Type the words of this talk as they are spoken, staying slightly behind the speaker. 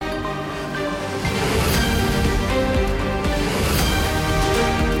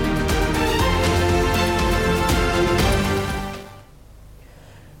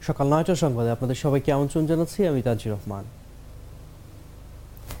সকাল ৯টার সংবাদে আপনাদের সবাইকে আমন্ত্রণ জানাচ্ছি। আমি তানজির রহমান।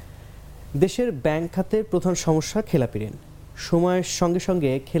 দেশের ব্যাংক খাতের প্রধান সমস্যা খেলাপি ঋণ। সময়ের সঙ্গে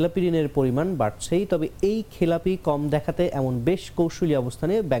সঙ্গে খেলাপি ঋণের পরিমাণ বাড়ছেই, তবে এই খেলাপি কম দেখাতে এমন বেশ কৌশলী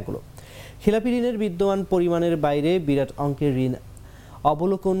অবস্থানে ব্যাংকগুলো। খেলাপি ঋণের বিদ্যমান পরিমাণের বাইরে বিরাট অঙ্কের ঋণ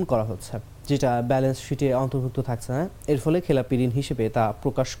অবলোকন করা হচ্ছে, যেটা ব্যালেন্স শিটে অন্তর্ভুক্ত থাকছে না। এর ফলে খেলাপি ঋণ হিসেবে তা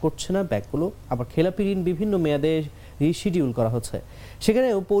প্রকাশ করছে না ব্যাংকগুলো। আবার খেলাপি ঋণ বিভিন্ন মেয়াদে রিশিডিউল করা হচ্ছে,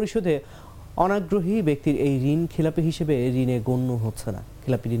 সেখানেও পরিশোধে অনাগ্রহী ব্যক্তির এই ঋণ খেলাপি হিসেবে ঋণে গণ্য হচ্ছে না।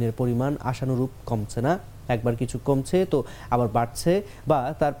 খেলাপি ঋণের পরিমাণ আশানুরূপ কমছে না, একবার কিছু কমছে তো আবার বাড়ছে, বা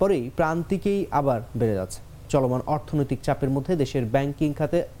তারপরেই প্রান্তিকেই আবার বেড়ে যাচ্ছে। চলমান অর্থনৈতিক চাপের মধ্যে দেশের ব্যাংকিং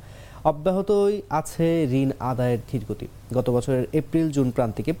খাতে অব্যাহতই আছে ঋণ আদায়ের ধীরগতি। গত বছরের এপ্রিল জুন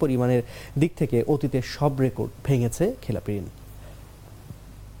প্রান্তিকে পরিমাণের দিক থেকে অতীতের সব রেকর্ড ভেঙেছে খেলাপি ঋণ।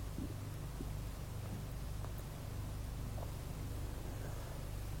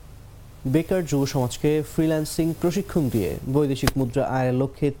 বেকার যুব সমাজকে ফ্রিল্যান্সিং প্রশিক্ষণ দিয়ে বৈদেশিক মুদ্রা আয়ের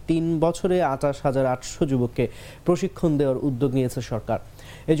লক্ষ্যে ৩ বছরে ২৮,৮০০ যুবককে প্রশিক্ষণ দেওয়ার উদ্যোগ নিয়েছে সরকার।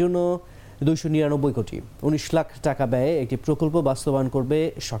 এজন্য ২৯৯ কোটি ১৯ লাখ টাকা ব্যয়ে একটি প্রকল্প বাস্তবায়ন করবে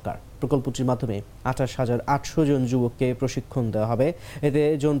সরকার। প্রকল্পটির মাধ্যমে ২৮,৮০০ জন যুবককে প্রশিক্ষণ দেওয়া হবে। এতে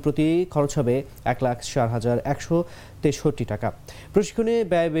জন প্রতি খরচ হবে ১,০৪,১৬৩ টাকা। প্রশিক্ষণে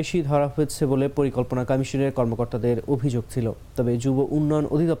ব্যয় বেশি ধরা হয়েছে বলে পরিকল্পনা কমিশনের কর্মকর্তাদের অভিযোগ ছিল। তবে যুব উন্নয়ন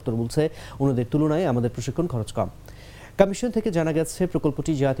অধিদপ্তর বলছে, অন্যদের তুলনায় আমাদের প্রশিক্ষণ খরচ কম। কমিশন থেকে জানা গেছে,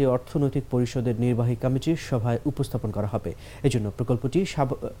 প্রকল্পটি জাতীয় অর্থনৈতিক পরিষদের নির্বাহী কমিটির সভায় উপস্থাপন করা হবে। এজন্য প্রকল্পটি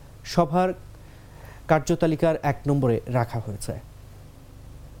সভার কার্যতালিকার ১ নম্বরে রাখা হয়েছে।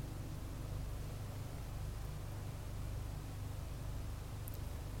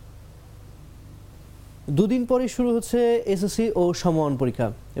 দুদিন পরে শুরু হচ্ছে এসএসসি ও সমমান পরীক্ষা।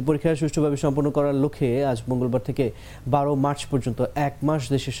 এই পরীক্ষা সুষ্ঠুভাবে সম্পন্ন করার লক্ষ্যে আজ মঙ্গলবার থেকে ১২ মার্চ পর্যন্ত ১ মাস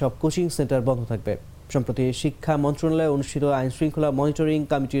দেশের সব কোচিং সেন্টার বন্ধ থাকবে। সম্প্রতি শিক্ষা মন্ত্রণালয়ে অনুষ্ঠিত আইন শৃঙ্খলা মনিটরিং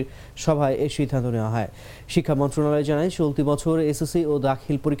কমিটির সভায় এই সিদ্ধান্ত নেওয়া হয়। শিক্ষা মন্ত্রণালয় জানায়, চলতি বছর এসএসসি ও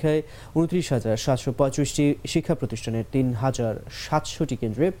দাখিল পরীক্ষায় ২৯,৭35টি শিক্ষা প্রতিষ্ঠানের ৩,৭০০টি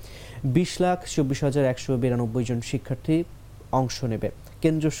কেন্দ্রে ২০,২৪,১৯২ জন শিক্ষার্থী অংশ নেবে।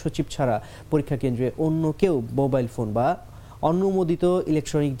 কেন্দ্রীয় সচিব ছাড়া পরীক্ষা কেন্দ্রে অন্য কেউ মোবাইল ফোন বা অনুমোদিত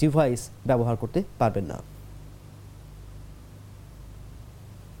ইলেকট্রনিক ডিভাইস ব্যবহার করতে পারবেন না।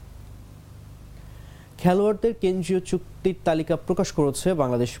 খেলোয়াড়দের কেন্দ্রীয় চুক্তির তালিকা প্রকাশ করেছে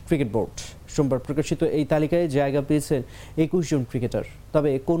বাংলাদেশ ক্রিকেট বোর্ড। সোমবার প্রকাশিত এই তালিকায় জায়গা পেয়েছেন ২১ জন ক্রিকেটার।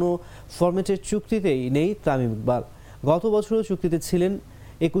 তবে কোনো ফরম্যাটের চুক্তিতেই নেই তামিম ইকবাল। গত বছরও চুক্তিতে ছিলেন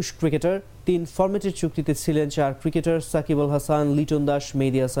 ২১ ক্রিকেটার। ৩ ফরম্যাটের চুক্তিতে ছিলেন ৪ ক্রিকেটার, সাকিব আল হাসান, লিটন দাস,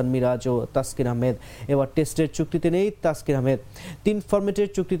 মেহেদী হাসান মিরাজ ও তাসকিন আহমেদ। এবার টেস্টের চুক্তিতে নেই তাসকিন আহমেদ। ৩ ফরম্যাটের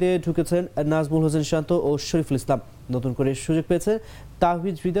চুক্তিতে ঢুকেছেন নাজমুল হোসেন শান্ত ও শরীফুল ইসলাম। নতুন করে সুযোগ পেয়েছে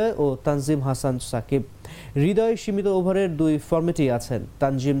তাওহিদ হৃদয় ও তানজিম হাসান সাকিব। হৃদয় সীমিত ওভারের ২ ফরম্যাটেই আছেন।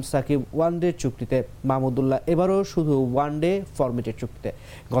 তানজিম সাকিব ওয়ানডে চুক্তিতে। মাহমুদুল্লাহ এবারও শুধু ওয়ানডে ফরম্যাটের চুক্তিতে।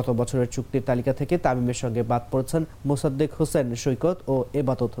 গত বছরের চুক্তির তালিকা থেকে তামিমের সঙ্গে বাদ পড়েছেন মোসাদ্দেক হোসেন সৈকত ও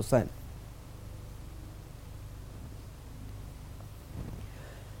এবাদত হোসেন।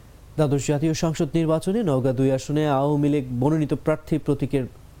 দ্বাদশ জাতীয় সংসদ নির্বাচনে নওগাঁ ২ আসনে আওয়ামী লীগ মনোনীত প্রতীকের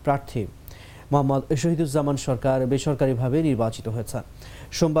প্রার্থী মোহাম্মদ শহীদুজ্জামান সরকার বেসরকারিভাবে নির্বাচিত হয়েছে।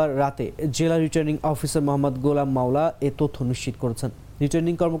 সোমবার রাতে জেলা রিটার্নিং অফিসার মোহাম্মদ গোলাম মাওলা এ তথ্য নিশ্চিত করেছেন।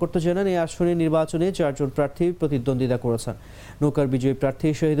 রিটার্নিং কর্মকর্তা জানান, এই আসনে নির্বাচনে ৪ জন প্রার্থী প্রতিদ্বন্দ্বিতা করেছেন। নৌকার বিজয়ী প্রার্থী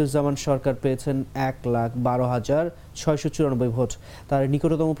শহীদুজ্জামান সরকার পেয়েছেন ১,১২,৬৯৪ ভোট। তার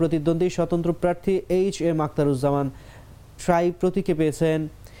নিকটতম প্রতিদ্বন্দ্বী স্বতন্ত্র প্রার্থী HM আখতারুজ্জামান ট্রাই প্রতীকে পেয়েছেন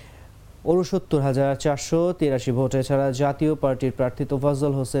 ৬৯,৪৮৩ ভোট। এছাড়া জাতীয় পার্টির প্রার্থী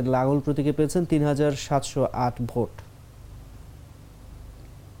তোফাজ্জল হোসেন লাঙ্গল প্রতীকে পেয়েছেন ৩,৭০৮ ভোট।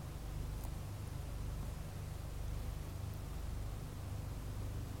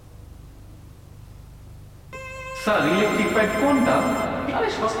 স্যার, ইলেকট্রিক পাইপ কোনটা? আরে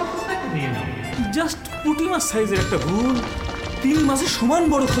সস্তা সস্তা একটা নিয়ে নাও। জাস্ট পুঁটি মাছ সাইজের একটা ভুল ৩ মাসে সমান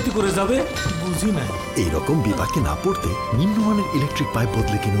বড় ক্ষতি করে যাবে, বুঝি নাই। এইরকম বিপাকে না পড়তে নিম্নমানের ইলেকট্রিক পাইপ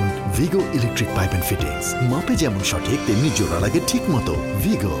বদলে কিনুন ভিগো ইলেকট্রিক পাইপ এন্ড ফিটিংস। মাপে যেমন সঠিক, তেমনি জোড়া লাগে ঠিক মতো।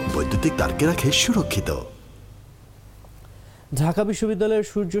 ভিগো, বৈদ্যুতিক তারকে রাখে সুরক্ষিত। ঢাকা বিশ্ববিদ্যালয়ের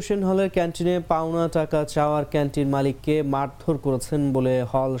সূর্য সেন হলের ক্যান্টিনে পাওনা টাকা চাওয়ার ক্যান্টিন মালিককে মারধর করেছেন বলে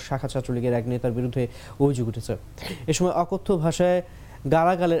হল শাখা ছাত্রলীগের এক নেতার বিরুদ্ধে অভিযোগ উঠেছে। এ সময় অকথ্য ভাষায়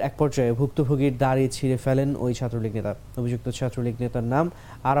গালাগালের এক পর্যায়ে ভুক্তভোগীর দাড়ি ছিঁড়ে ফেলেন ওই ছাত্রলীগ নেতা। অভিযুক্ত ছাত্রলীগ নেতার নাম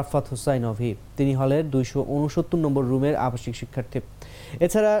আরাফাত হোসাইন অভি। তিনি হলের 269 নম্বর রুমের আবাসিক শিক্ষার্থী।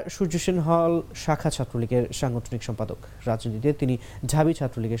 এছাড়া সূর্য সেন হল শাখা ছাত্রলীগের সাংগঠনিক সম্পাদক। রাজনীতিতে তিনি ঢাবি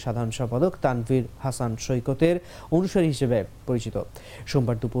ছাত্রলীগের সাধারণ সম্পাদক তানভীর হাসান সৈকতের অনুসারী হিসেবে পরিচিত।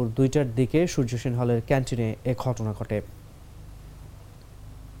 সোমবার দুপুর 2টার দিকে সূর্য সেন হলের ক্যান্টিনে এ ঘটনা ঘটে।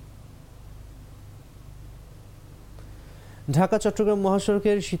 ঢাকা চট্টগ্রাম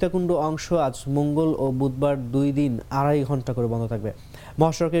মহাসড়কের সীতাকুণ্ড অংশ আজ মঙ্গল ও বুধবার 2 দিন 2.5 ঘন্টা করে বন্ধ থাকবে।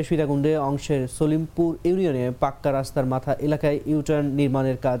 মহাসড়কের সীতাকুণ্ডে অংশের সলিমপুর ইউনিয়নে পাক্কা রাস্তার মাথা এলাকায় ইউটার্ন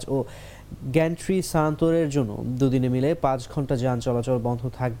নির্মাণের কাজ ও গ্যান্ট্রি স্থানান্তরের জন্য 2 দিনে মিলে 5 ঘন্টা যান চলাচল বন্ধ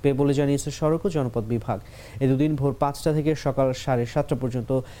থাকবে বলে জানিয়েছে সড়ক ও জনপথ বিভাগ। এই দুদিন ভোর 5টা থেকে সকাল 7:30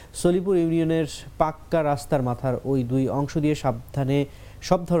 পর্যন্ত সলিমপুর ইউনিয়নের পাক্কা রাস্তার মাথার ওই 2 অংশ দিয়ে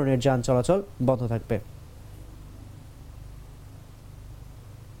সব ধরনের যান চলাচল বন্ধ থাকবে।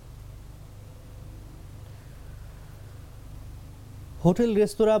 হোটেল,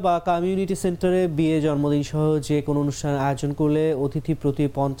 রেস্তোরাঁ বা কমিউনিটি সেন্টারে বিয়ে, জন্মদিন সহ যে কোনো অনুষ্ঠান আয়োজন করলে অতিথি প্রতি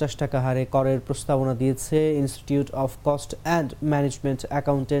 50 টাকা হারে করের প্রস্তাবনা দিয়েছে Institute of Cost and Management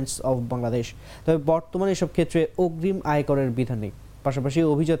Accountants of Bangladesh. তবে বর্তমানে এসব ক্ষেত্রে অগ্রিম আয়করের বিধান নেই। পাশাপাশি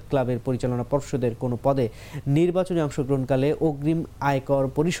অভিজাত ক্লাবের পরিচালনা পর্ষদের কোনো পদে নির্বাচনে অংশগ্রহণকালে অগ্রিম আয়কর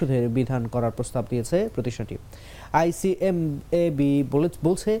পরিশোধের বিধান করার প্রস্তাব দিয়েছে প্রতিষ্ঠানটি। ICMAB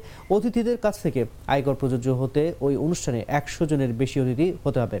বলছে, অতিথিদের কাছ থেকে আয়কর প্রযোজ্য হতে ওই অনুষ্ঠানে 100 জনের বেশি অতিথি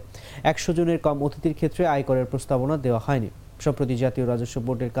হতে হবে। 100 জনের কম অতিথির ক্ষেত্রে আয়করের প্রস্তাবনা দেওয়া হয়নি। সম্প্রতি জাতীয় রাজস্ব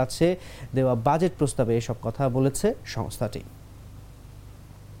বোর্ডের কাছে দেওয়া বাজেট প্রস্তাবে এসব কথা বলেছে সংস্থাটি।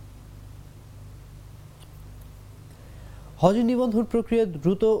 হজের নিবন্ধন প্রক্রিয়া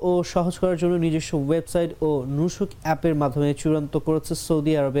দ্রুত ও সহজ করার জন্য নিজস্ব ওয়েবসাইট ও নুসুক অ্যাপের মাধ্যমে চূড়ান্ত করেছে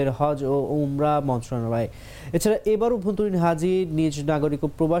সৌদি আরবের হজ ও উমরা মন্ত্রণালয়। এছাড়া এবার অভ্যন্তরীণ হাজি, নিজ নাগরিক ও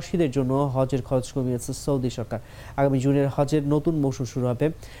প্রবাসীদের জন্য হজের খরচ কমিয়েছে সৌদি সরকার। আগামী জুনের হজের নতুন মৌসুম শুরু হবে।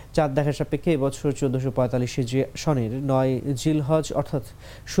 চাঁদ দেখার সাপেক্ষে এবছর 1445 সনের 9 জিলহজ অর্থাৎ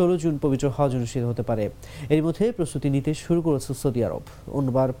 16 জুন পবিত্র হজ অনুষ্ঠিত হতে পারে। এর মধ্যে প্রস্তুতি নিতে শুরু করেছে সৌদি আরব।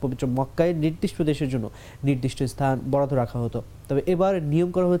 অন্যবার পবিত্র মক্কায় নির্দিষ্ট দেশের জন্য নির্দিষ্ট স্থান বরাদ্দ রাখা হতো। তবে এবার নিয়ম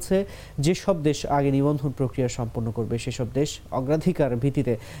করা হয়েছে, যেসব দেশ আগে নিবন্ধন প্রক্রিয়া সম্পন্ন করবে সেসব দেশ অগ্রাধিকার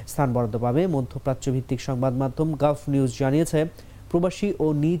ভিত্তিতে স্থান বরাদ্দ পাবে। মধ্যপ্রাচ্য ভিত্তিক সংবাদ মাধ্যম গালফ নিউজ জানিয়েছে, প্রবাসী ও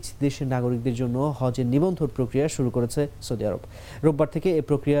নিজ দেশের নাগরিকদের জন্য হজের নিবন্ধন প্রক্রিয়া শুরু করেছে সৌদি আরব। রোববার থেকে এই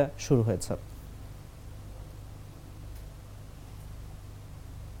প্রক্রিয়া শুরু হয়েছে।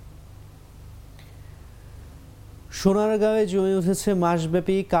 সোনারগাঁয়ে জমে উঠেছে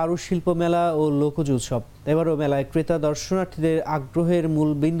মাসব্যাপী কারুশিল্প মেলা ও লোকজ উৎসব। এবারও মেলায় ক্রেতা দর্শনার্থীদের আগ্রহের মূল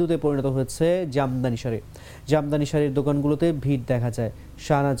বিন্দুতে পরিণত হয়েছে জামদানি শাড়ি। জামদানি শাড়ির দোকানগুলোতে ভিড় দেখা যায়।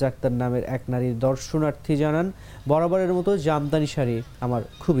 শাহনাজ আক্তার নামের এক নারীর দর্শনার্থী জানান, বরাবরের মতো জামদানি শাড়ি আমার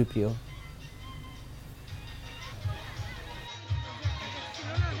খুবই প্রিয়।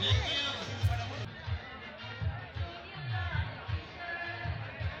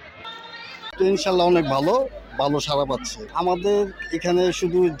 ইনশাল্লাহ অনেক ভালো সাড়া পাচ্ছে। আমাদের এখানে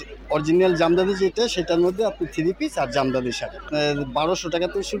শুধু অরিজিনাল জামদানি যেটা, সেটার মধ্যে আপনি 3 পিস আর জামদানি শাড়ি 1200 টাকা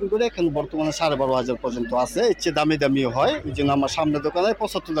থেকে শুরু করে এখন বর্তমানে 12,500 পর্যন্ত আছে। এর চেয়ে দামিও হয়। এই জন্য আমার সামনের দোকানে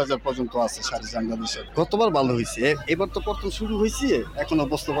 75,000 পর্যন্ত আছে শাড়ি, জামদানি শাড়ি। গতবার ভালো হয়েছে, এবার তো প্রথম শুরু হয়েছে, এখনো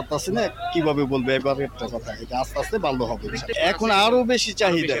বুঝতে পারতেছি না কিভাবে বলবো। এবার একটা কথা, এটা আস্তে আস্তে ভালো হবে। এখন আরো বেশি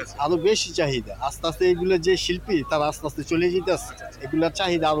চাহিদা। আস্তে আস্তে এগুলো যে শিল্পী, তারা আস্তে আস্তে চলে যেতেছে, এগুলোর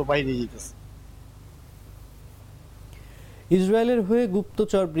চাহিদা আরো বাইরে যেতেছে। ইসরায়েলের হয়ে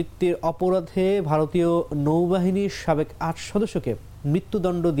গুপ্তচর বৃত্তির অপরাধে ভারতীয় নৌবাহিনীর সাবেক 8 সদস্যকে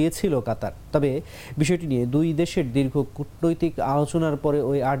মৃত্যুদণ্ড দিয়েছিল কাতার। তবে বিষয়টি নিয়ে 2 দেশের দীর্ঘ কূটনৈতিক আলোচনার পরে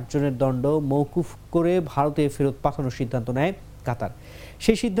ওই 8 জনের দণ্ড মওকুফ করে ভারতে ফেরত পাঠানোর সিদ্ধান্ত নেয় কাতার।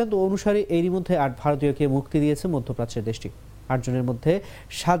 সেই সিদ্ধান্ত অনুসারে এরই মধ্যে 8 ভারতীয়কে মুক্তি দিয়েছে মধ্যপ্রাচ্যের দেশটি। 8 জনের মধ্যে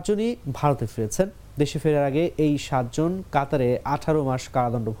 7 জনই ভারতে ফিরেছেন। দেশে ফেরার আগে এই 7 জন কাতারে 18 মাস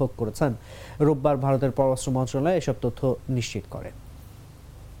কারাদণ্ড ভোগ করেছেন। রোববার ভারতের পররাষ্ট্র মন্ত্রণালয় এসব তথ্য নিশ্চিত করে।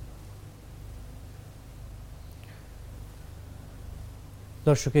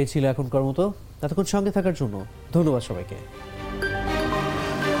 দর্শক, এই ছিল এখনকার মতো। এতক্ষণ সঙ্গে থাকার জন্য ধন্যবাদ সবাইকে।